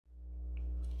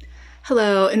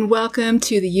Hello and welcome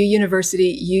to the Ewe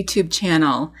University YouTube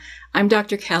channel. I'm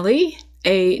Dr. Kelly,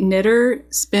 a knitter,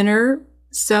 spinner,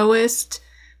 sewist,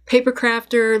 paper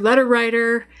crafter, letter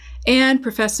writer, and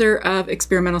professor of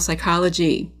experimental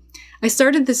psychology. I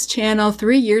started this channel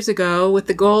 3 years ago with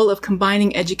the goal of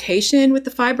combining education with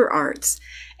the fiber arts.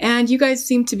 And you guys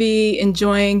seem to be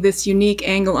enjoying this unique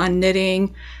angle on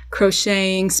knitting,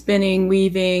 crocheting, spinning,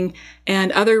 weaving,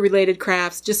 and other related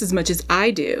crafts just as much as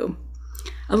I do.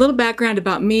 A little background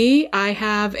about me: I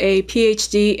have a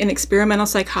PhD in experimental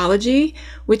psychology,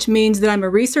 which means that I'm a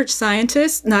research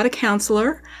scientist, not a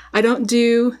counselor. I don't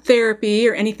do therapy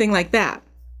or anything like that.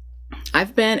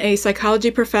 I've been a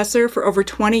psychology professor for over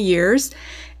 20 years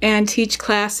and teach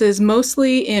classes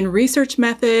mostly in research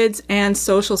methods and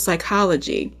social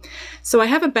psychology. So I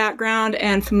have a background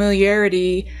and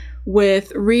familiarity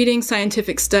with reading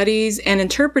scientific studies and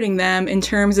interpreting them in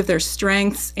terms of their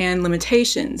strengths and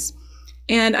limitations.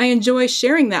 And I enjoy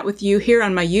sharing that with you here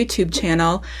on my YouTube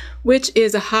channel, which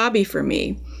is a hobby for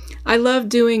me. I love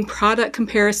doing product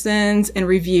comparisons and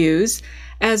reviews,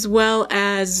 as well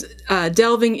as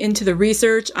delving into the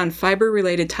research on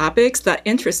fiber-related topics that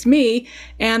interest me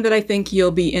and that I think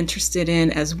you'll be interested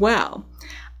in as well.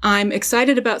 I'm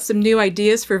excited about some new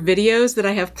ideas for videos that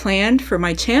I have planned for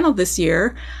my channel this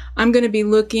year. I'm going to be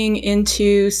looking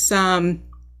into some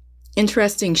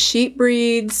interesting sheep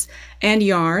breeds and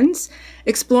yarns,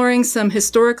 exploring some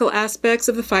historical aspects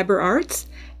of the fiber arts,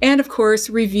 and of course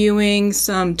reviewing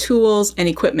some tools and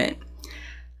equipment.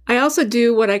 I also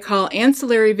do what I call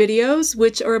ancillary videos,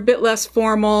 which are a bit less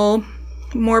formal,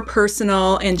 more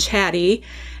personal and chatty,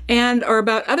 and are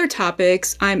about other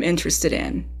topics I'm interested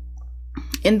in.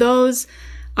 In those,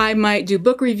 I might do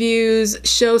book reviews,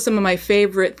 show some of my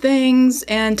favorite things,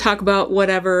 and talk about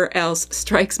whatever else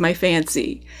strikes my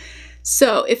fancy.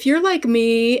 So if you're like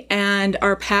me and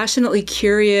are passionately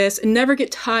curious and never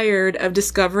get tired of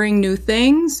discovering new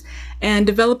things and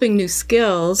developing new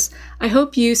skills, I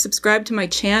hope you subscribe to my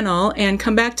channel and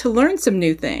come back to learn some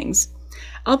new things.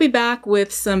 I'll be back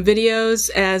with some videos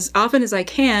as often as I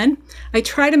can. I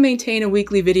try to maintain a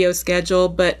weekly video schedule,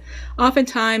 but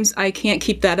oftentimes I can't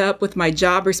keep that up with my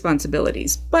job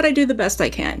responsibilities, but I do the best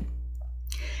I can.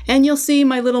 And you'll see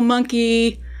my little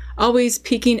monkey always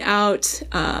peeking out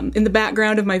in the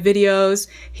background of my videos.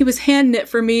 He was hand knit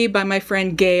for me by my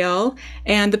friend Gail,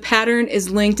 and the pattern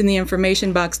is linked in the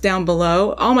information box down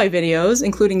below, all my videos,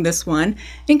 including this one,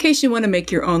 in case you want to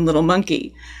make your own little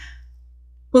monkey.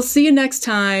 We'll see you next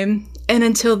time, and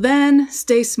until then,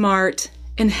 stay smart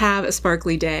and have a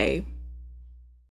sparkly day.